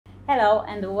Hello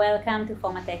and welcome to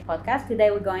Forma-TK podcast.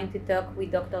 Today we're going to talk with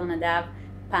Dr. Nadav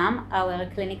Pam, our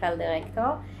clinical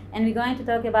director, and we're going to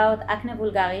talk about acne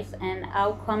vulgaris and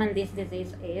how common this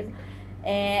disease is,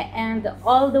 and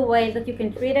all the ways that you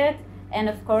can treat it, and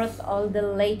of course all the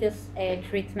latest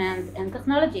treatments and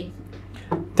technologies.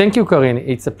 Thank you, Karin.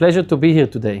 It's a pleasure to be here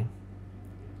today.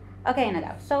 Okay,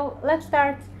 Nadav, so let's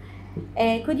start.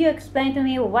 Could you explain to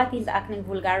me what is acne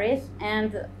vulgaris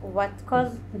and what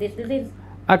causes this disease?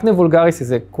 Acne vulgaris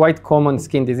is a quite common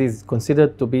skin disease,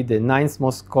 considered to be the 9th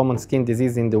most common skin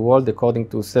disease in the world according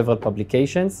to several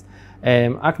publications.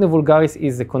 Acne vulgaris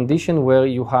is a condition where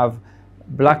you have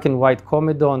black and white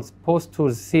comedones,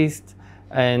 pustule, cysts,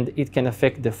 and it can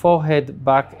affect the forehead,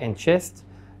 back, and chest.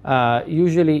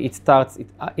 Usually it starts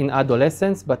in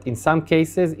adolescence, but in some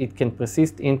cases it can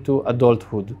persist into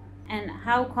adulthood. And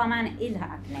how common is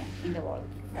acne in the world?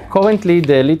 Currently,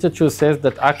 the literature says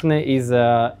that acne is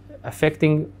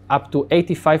affecting up to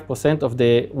 85% of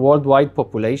the worldwide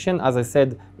population. As I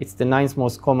said, it's the 9th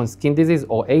most common skin disease,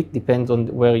 or 8, depends on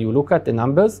where you look at the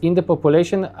numbers. In the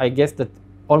population, I guess that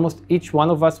almost each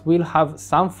one of us will have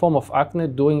some form of acne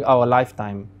during our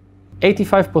lifetime.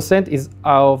 85%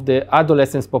 of the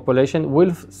adolescent population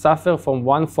will suffer from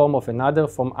one form or another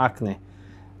from acne.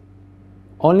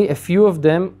 Only a few of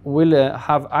them will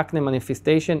have acne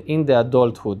manifestation in the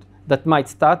adulthood that might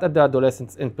start at the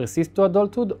adolescence and persist to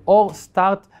adulthood, or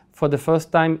start for the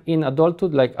first time in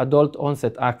adulthood, like adult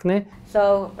onset acne.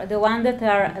 So the ones that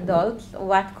are adults,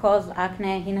 what causes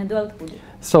acne in adulthood?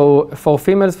 So for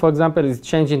females, for example, it's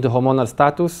change in the hormonal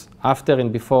status after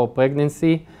and before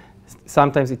pregnancy.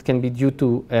 Sometimes it can be due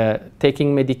to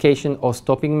taking medication or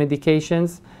stopping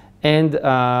medications, and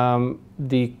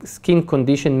the skin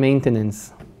condition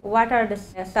maintenance. What are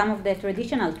some of the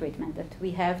traditional treatments that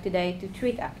we have today to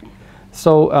treat acne?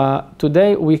 So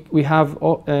today we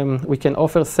can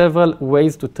offer several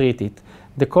ways to treat it.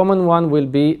 The common one will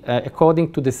be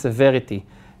according to the severity.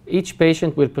 Each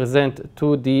patient will present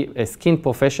to the skin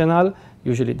professional,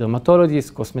 usually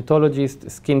dermatologist,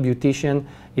 cosmetologist, skin beautician.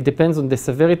 It depends on the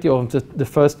severity of the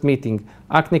first meeting.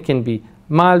 Acne can be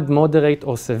mild, moderate,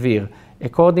 or severe.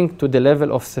 According to the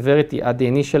level of severity at the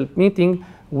initial meeting,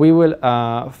 we will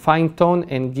fine-tune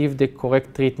and give the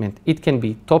correct treatment. It can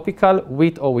be topical,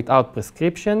 with or without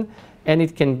prescription, and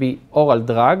it can be oral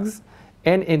drugs,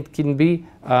 and it can be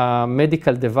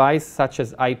medical device such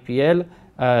as IPL,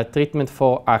 treatment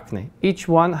for acne. Each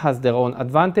one has their own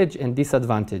advantage and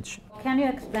disadvantage. Can you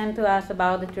explain to us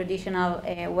about the traditional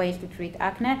ways to treat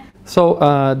acne? So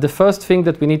the first thing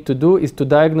that we need to do is to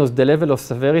diagnose the level of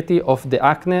severity of the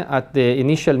acne at the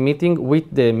initial meeting with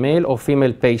the male or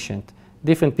female patient.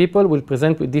 Different people will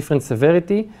present with different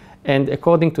severity, and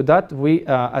according to that, we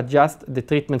adjust the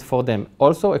treatment for them.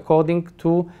 Also, according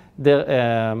to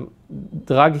their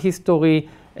drug history,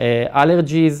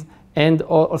 allergies, and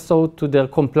also to their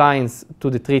compliance to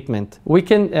the treatment. We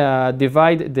can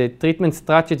divide the treatment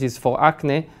strategies for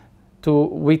acne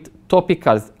with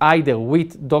topicals, either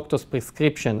with doctor's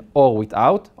prescription or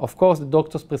without. Of course, the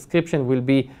doctor's prescription will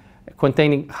be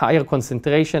containing higher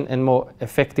concentration and more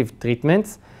effective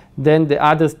treatments. Then the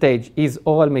other stage is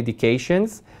oral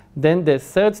medications. Then the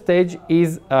third stage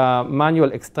is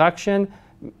manual extraction,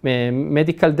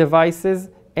 medical devices,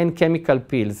 and chemical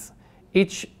pills.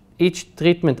 Each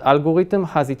treatment algorithm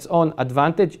has its own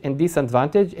advantage and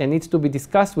disadvantage, and needs to be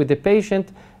discussed with the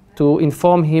patient to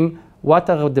inform him what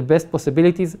are the best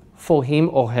possibilities for him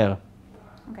or her.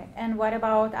 Okay, and what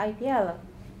about IPL?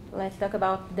 Let's talk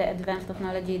about the advanced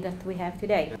technology that we have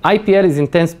today. IPL is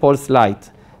intense pulse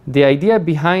light. The idea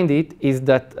behind it is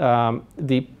that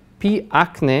the P.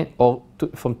 acne, or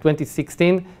from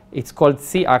 2016, it's called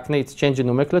C. acne, it's changed in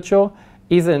nomenclature,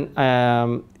 is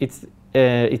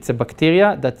it's a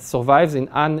bacteria that survives in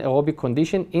anaerobic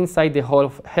condition inside the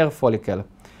whole hair follicle.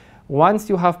 Once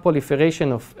you have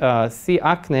proliferation of C.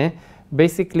 acne,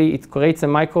 basically it creates a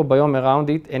microbiome around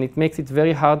it, and it makes it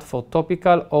very hard for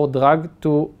topical or drug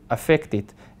to affect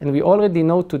it. And we already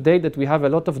know today that we have a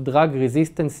lot of drug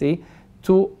resistancy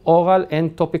to oral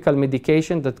and topical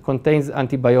medication that contains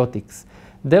antibiotics.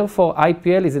 Therefore,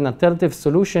 IPL is an alternative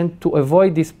solution to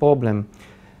avoid this problem.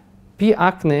 P.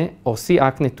 acne, or C.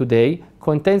 acne today,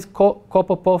 contains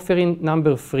copoporphyrin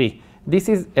number 3. This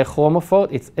is a chromophore.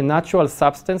 It's a natural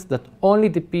substance that only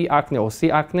the P. acne or C.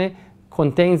 acne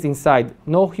contains inside.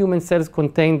 No human cells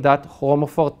contain that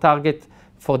chromophore target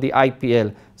for the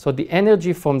IPL. So the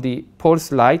energy from the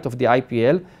pulse light of the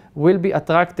IPL will be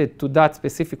attracted to that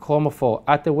specific chromophore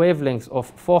at a wavelength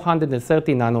of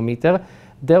 430 nanometer.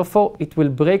 Therefore, it will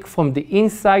break from the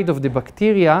inside of the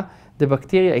bacteria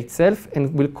itself,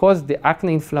 and will cause the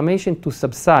acne inflammation to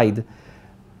subside.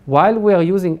 While we are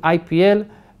using IPL,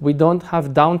 we don't have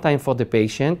downtime for the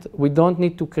patient. We don't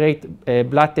need to create a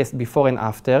blood test before and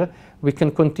after. We can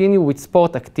continue with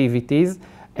sport activities,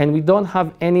 and we don't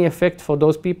have any effect for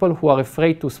those people who are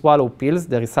afraid to swallow pills.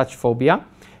 There is such phobia.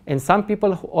 And some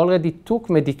people who already took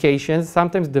medications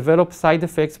sometimes develop side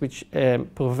effects which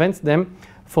prevents them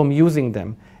from using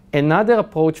them. Another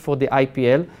approach for the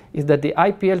IPL is that the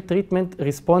IPL treatment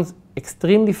responds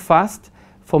extremely fast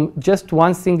from just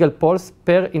one single pulse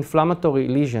per inflammatory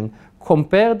lesion,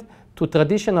 compared to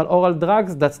traditional oral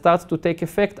drugs that starts to take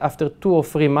effect after 2 or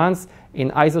 3 months. In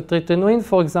isotretinoin,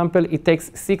 for example, it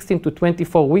takes 16 to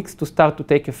 24 weeks to start to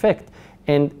take effect.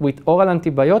 And with oral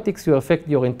antibiotics, you affect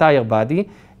your entire body.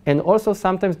 And also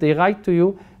sometimes they write to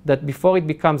you that before it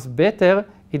becomes better,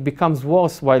 it becomes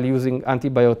worse while using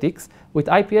antibiotics. With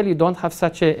IPL, you don't have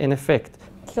such an effect.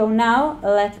 So now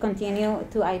let's continue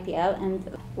to IPL,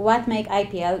 and what makes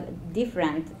IPL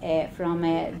different from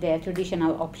the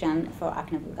traditional option for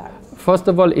acne vulgaris? First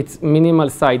of all, it's minimal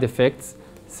side effects.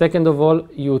 Second of all,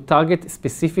 you target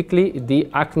specifically the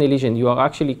acne lesion. You are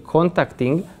actually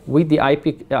contacting with the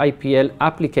IPL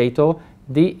applicator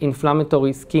the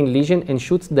inflammatory skin lesion and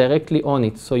shoots directly on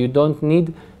it. So you don't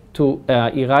need to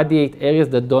irradiate areas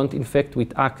that don't infect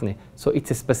with acne. So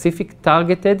it's a specific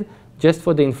targeted just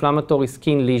for the inflammatory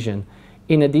skin lesion.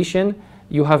 In addition,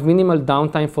 you have minimal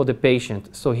downtime for the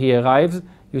patient. So he arrives,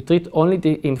 you treat only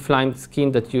the inflamed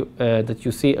skin that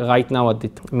you see right now at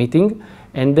the meeting,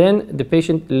 and then the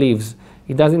patient leaves.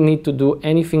 He doesn't need to do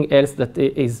anything else that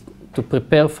is to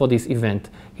prepare for this event.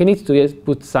 He needs to just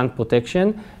put sun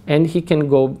protection, and he can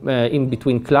go in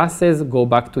between classes, go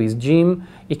back to his gym.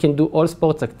 He can do all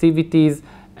sports activities,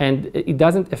 and it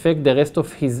doesn't affect the rest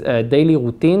of his daily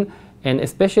routine. And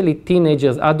especially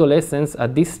teenagers, adolescents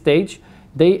at this stage,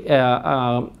 they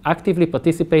are actively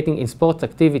participating in sports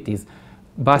activities,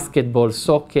 basketball,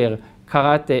 soccer,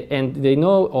 karate, and they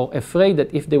know or afraid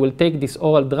that if they will take these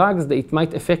oral drugs, that it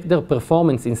might affect their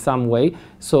performance in some way.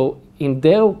 So in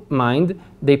their mind,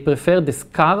 they prefer the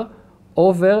scar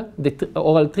over the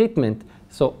oral treatment.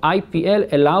 So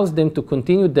IPL allows them to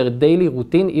continue their daily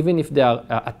routine even if they are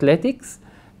athletics,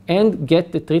 and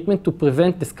get the treatment to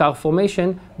prevent the scar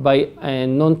formation by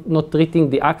not treating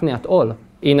the acne at all.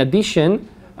 In addition,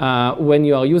 when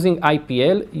you are using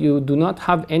IPL, you do not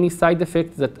have any side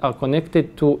effects that are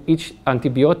connected to each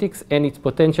antibiotics and its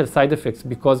potential side effects,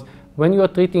 because when you are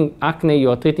treating acne,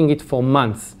 you are treating it for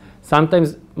months,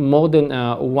 sometimes more than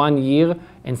 1 year,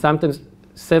 and sometimes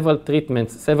several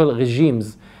treatments, several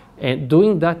regimes. And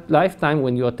during that lifetime,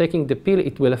 when you are taking the pill,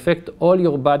 it will affect all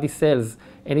your body cells,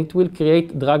 and it will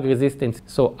create drug resistance.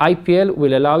 So IPL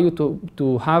will allow you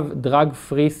to have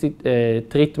drug-free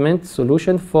treatment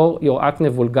solution for your acne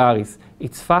vulgaris.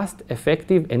 It's fast,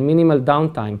 effective, and minimal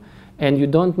downtime. And you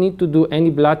don't need to do any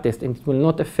blood test, and it will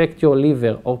not affect your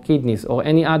liver or kidneys or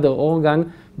any other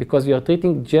organ, because you are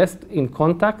treating just in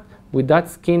contact with that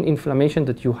skin inflammation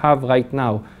that you have right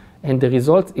now. And the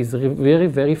result is very,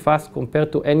 very fast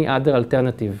compared to any other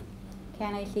alternative.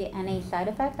 Can I see any side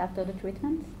effect after the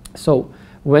treatment? So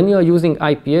when you are using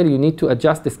IPL, you need to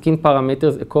adjust the skin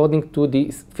parameters according to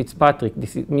the Fitzpatrick.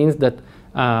 This means that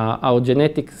our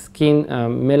genetic skin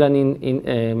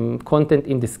melanin content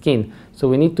in the skin. So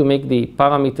we need to make the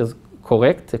parameters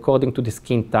correct according to the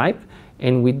skin type.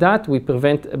 And with that, we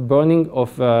prevent burning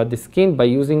of the skin by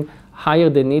using higher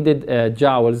than needed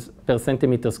joules per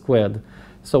centimeter squared.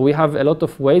 So we have a lot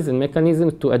of ways and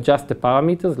mechanisms to adjust the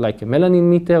parameters, like a melanin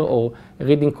meter or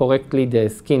reading correctly the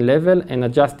skin level and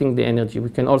adjusting the energy.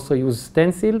 We can also use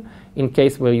stencil in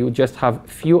case where you just have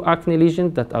few acne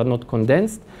lesions that are not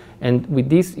condensed. And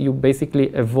with this, you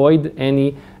basically avoid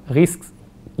any risks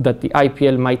that the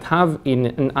IPL might have in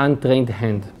an untrained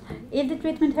hand. Is the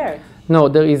treatment hurt? No,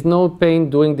 there is no pain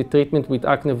during the treatment with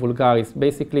acne vulgaris.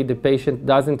 Basically, the patient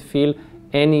doesn't feel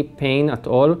any pain at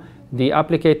all. The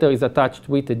applicator is attached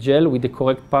with a gel with the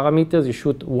correct parameters. You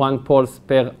shoot 1 pulse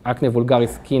per acne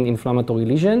vulgaris skin inflammatory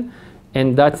lesion,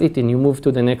 and that's it, and you move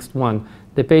to the next one.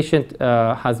 The patient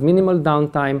has minimal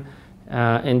downtime,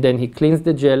 and then he cleans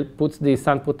the gel, puts the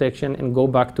sun protection, and go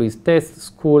back to his tests,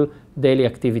 school, daily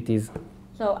activities.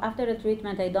 So after the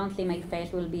treatment, I don't see my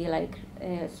face will be like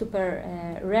super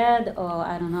red, or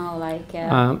I don't know, like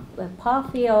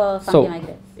puffy or something like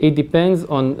this. It depends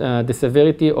on the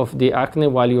severity of the acne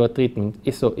while you are treating.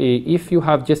 So if you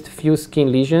have just few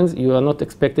skin lesions, you are not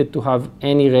expected to have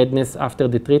any redness after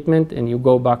the treatment, and you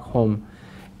go back home.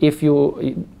 If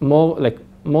you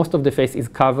most of the face is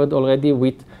covered already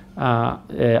with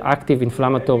active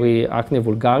inflammatory acne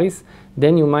vulgaris,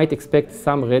 then you might expect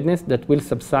some redness that will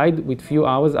subside with few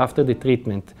hours after the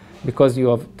treatment. because you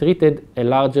have treated a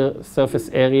larger surface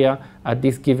area at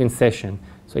this given session.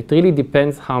 So it really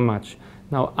depends how much.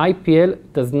 Now, IPL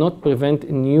does not prevent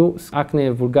new acne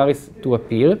vulgaris to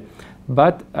appear,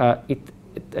 but it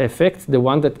affects the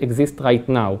one that exists right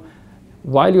now.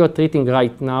 While you are treating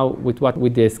right now with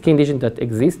the skin lesion that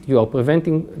exists, you are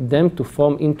preventing them to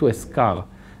form into a scar.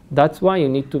 That's why you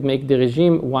need to make the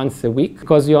regime once a week,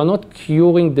 because you are not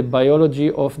curing the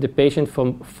biology of the patient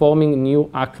from forming new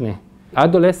acne.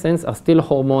 Adolescents are still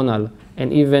hormonal,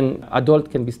 and even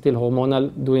adults can be still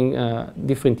hormonal during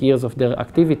different years of their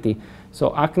activity.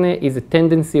 So acne is a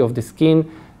tendency of the skin.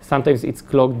 Sometimes it's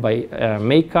clogged by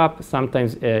makeup,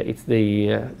 sometimes it's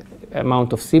the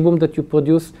amount of sebum that you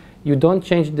produce. You don't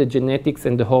change the genetics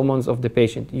and the hormones of the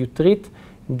patient. You treat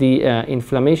the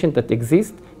inflammation that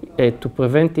exists to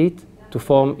prevent it to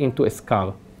form into a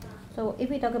scar. So if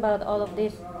we talk about all of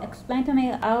this, explain to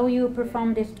me how you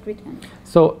perform this treatment.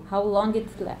 So how long it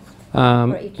lasts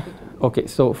for each treatment? Okay,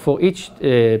 so for each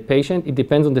patient, it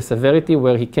depends on the severity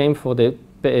where he came for the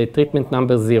treatment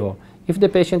number 0. If the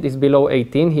patient is below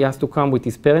 18, he has to come with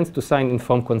his parents to sign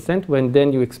informed consent, when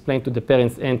then you explain to the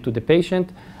parents and to the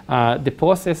patient the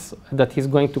process that he's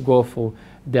going to go through,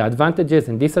 the advantages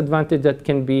and disadvantages that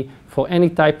can be for any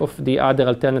type of the other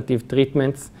alternative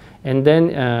treatments, and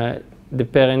then the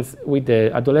parents with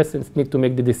the adolescents need to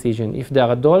make the decision. If they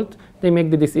are adult, they make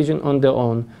the decision on their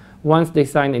own. Once they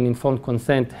sign an informed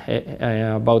consent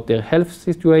about their health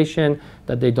situation,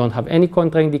 that they don't have any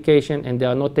contraindication and they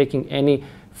are not taking any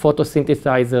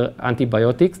photosynthesizer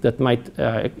antibiotics that might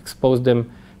expose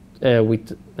them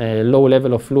with a low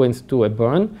level of fluence to a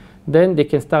burn, then they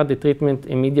can start the treatment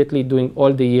immediately during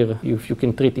all the year. If you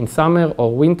can treat in summer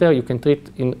or winter, you can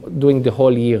treat during the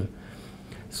whole year.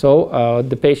 So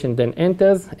the patient then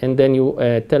enters, and then you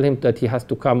tell him that he has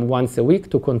to come once a week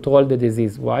to control the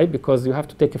disease. Why? Because you have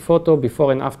to take a photo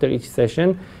before and after each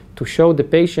session to show the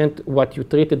patient what you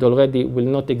treated already will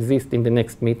not exist in the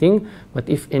next meeting. But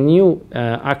if a new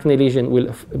acne lesion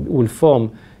will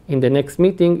form in the next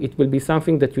meeting, it will be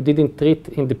something that you didn't treat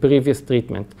in the previous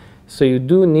treatment. So you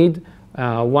do need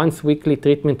once weekly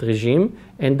treatment regime,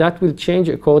 and that will change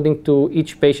according to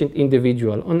each patient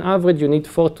individual. On average, you need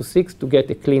 4 to 6 to get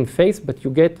a clean face, but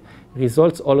you get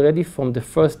results already from the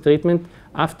first treatment.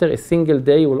 After a single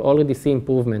day, you will already see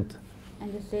improvement.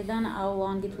 And you say then how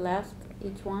long it lasts,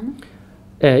 each one?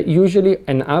 Usually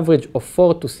an average of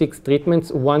 4 to 6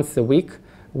 treatments once a week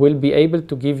will be able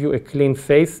to give you a clean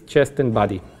face, chest and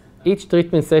body. Each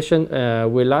treatment session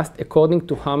will last according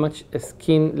to how much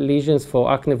skin lesions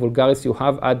for acne vulgaris you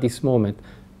have at this moment.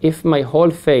 If my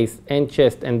whole face and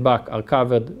chest and back are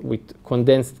covered with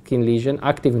condensed skin lesion,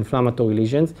 active inflammatory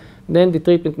lesions, then the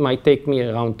treatment might take me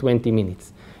around 20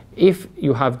 minutes. If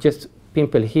you have just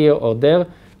pimple here or there,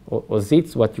 or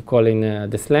zits, what you call in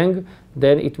the slang,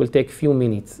 then it will take few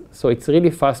minutes. So it's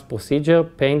really fast procedure,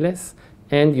 painless,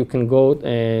 and you can go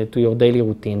to your daily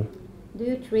routine. Do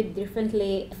you treat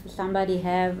differently if somebody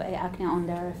have acne on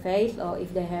their face, or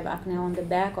if they have acne on the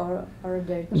back or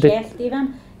their chest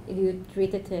even? Do you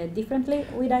treat it differently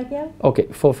with IPL? Okay,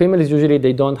 for females usually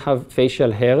they don't have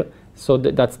facial hair, so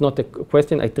that's not a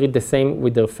question. I treat the same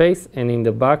with their face and in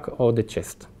the back or the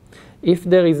chest. If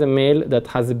there is a male that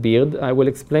has a beard, I will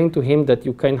explain to him that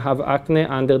you can have acne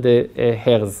under the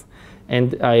hairs,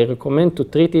 and I recommend to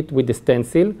treat it with the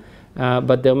stencil.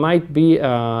 But there might be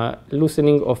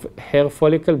loosening of hair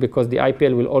follicle because the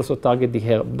IPL will also target the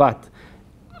hair. But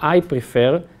I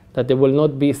prefer that there will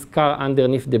not be scar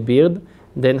underneath the beard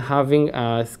than having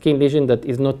a skin lesion that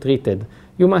is not treated.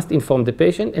 You must inform the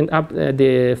patient, and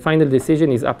the final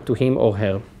decision is up to him or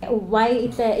her. Why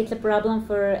it's a problem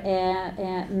for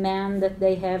men that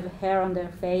they have hair on their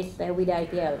face with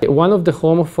IPL? One of the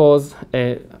chromophores,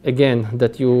 again,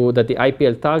 that the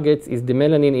IPL targets is the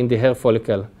melanin in the hair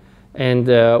follicle. And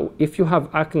if you have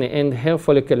acne and hair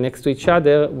follicle next to each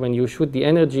other, when you shoot the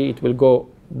energy, it will go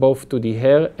both to the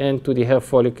hair and to the hair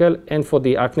follicle and for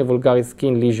the acne vulgaris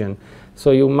skin lesion.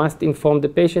 So you must inform the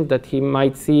patient that he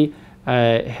might see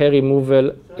hair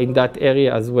removal in that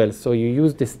area as well. So you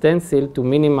use the stencil to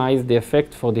minimize the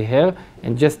effect for the hair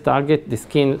and just target the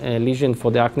skin lesion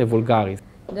for the acne vulgaris.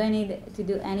 Do I need to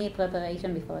do any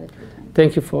preparation before the treatment?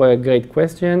 Thank you for a great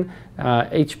question.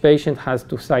 Each patient has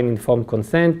to sign informed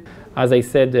consent. As I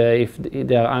said, if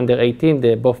they are under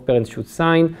 18, both parents should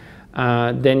sign.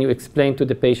 Then you explain to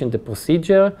the patient the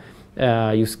procedure.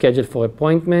 You schedule for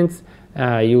appointments.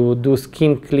 You do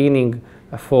skin cleaning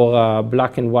for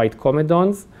black and white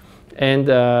comedons. And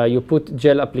you put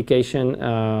gel application,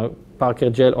 Parker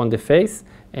gel on the face,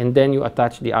 and then you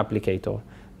attach the applicator.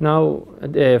 Now,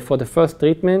 for the first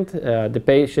treatment, the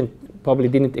patient probably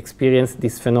didn't experience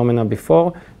this phenomena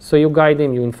before. So you guide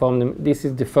them, you inform them, this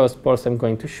is the first pulse I'm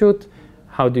going to shoot,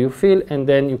 how do you feel? And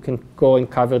then you can go and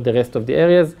cover the rest of the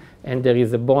areas, and there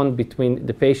is a bond between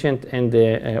the patient and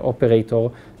the operator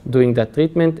doing that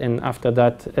treatment, and after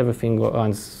that everything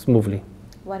runs smoothly.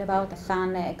 What about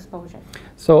sun exposure?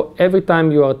 So every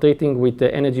time you are treating with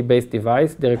the energy-based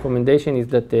device, the recommendation is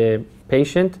that the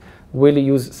patient will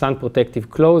use sun protective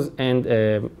clothes and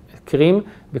cream,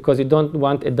 because you don't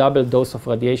want a double dose of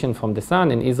radiation from the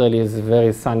sun, and Israel is a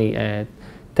very sunny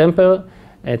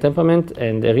temperament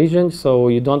and region, so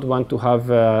you don't want to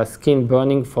have skin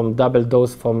burning from double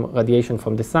dose from radiation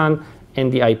from the sun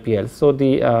and the IPL. So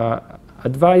the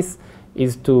advice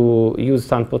is to use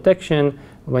sun protection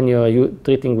when you're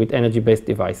treating with energy-based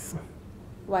device.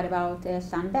 What about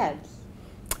sunbeds?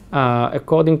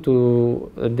 According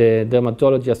to the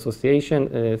Dermatology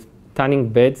Association, tanning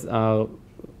beds are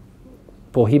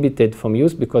prohibited from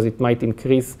use because it might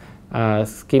increase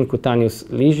skin cutaneous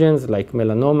lesions like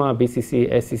melanoma,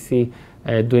 BCC, SCC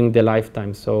during the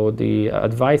lifetime. So the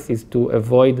advice is to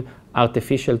avoid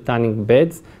artificial tanning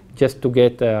beds just to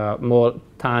get more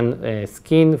tan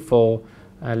skin for,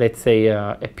 let's say,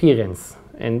 appearance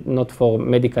and not for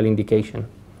medical indication.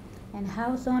 And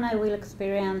how soon I will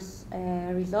experience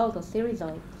result or see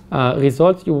results?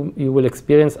 Results you will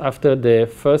experience after the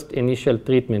first initial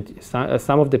treatment.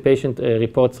 Some of the patient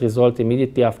reports result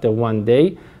immediately after 1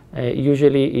 day.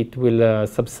 Usually it will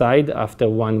subside after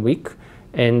 1 week,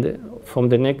 and from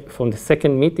the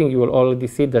second meeting you will already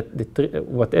see that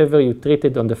whatever you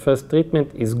treated on the first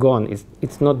treatment is gone.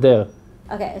 It's not there.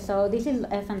 Okay, so this is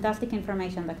fantastic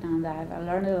information, Dr. Nadav. I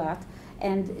learned a lot.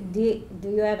 And do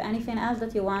you have anything else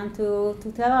that you want to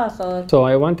tell us? Or? So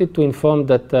I wanted to inform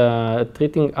that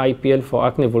treating IPL for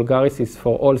acne vulgaris is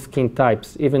for all skin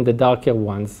types, even the darker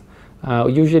ones.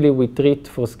 Usually we treat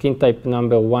for skin type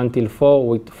number 1 till 4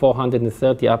 with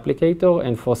 430 applicator,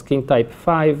 and for skin type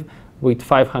 5 with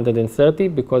 530,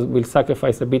 because we'll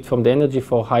sacrifice a bit from the energy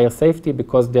for higher safety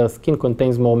because their skin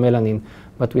contains more melanin.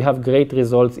 But we have great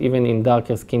results even in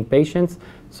darker skin patients,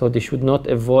 so they should not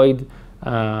avoid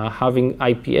having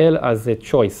IPL as a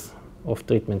choice of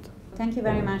treatment. Thank you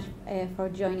very much for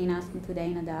joining us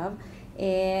today, Nadav.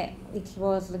 It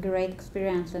was a great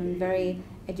experience and very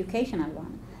educational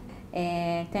one.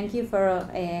 Thank you for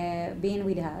being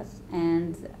with us,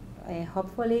 and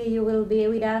hopefully you will be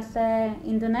with us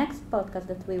in the next podcast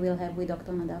that we will have with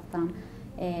Dr. Nadav Pam.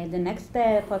 The next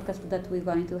podcast that we're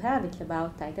going to have, it's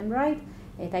about Tight and Bright.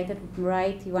 Tight and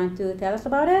Bright, you want to tell us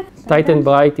about it? Tight and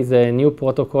Bright is a new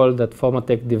protocol that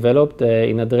Forma-TK developed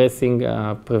in addressing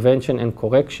prevention and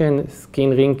correction,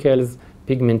 skin wrinkles,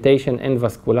 pigmentation and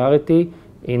vascularity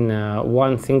in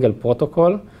one single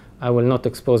protocol. I will not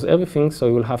expose everything, so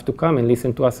you will have to come and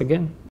listen to us again.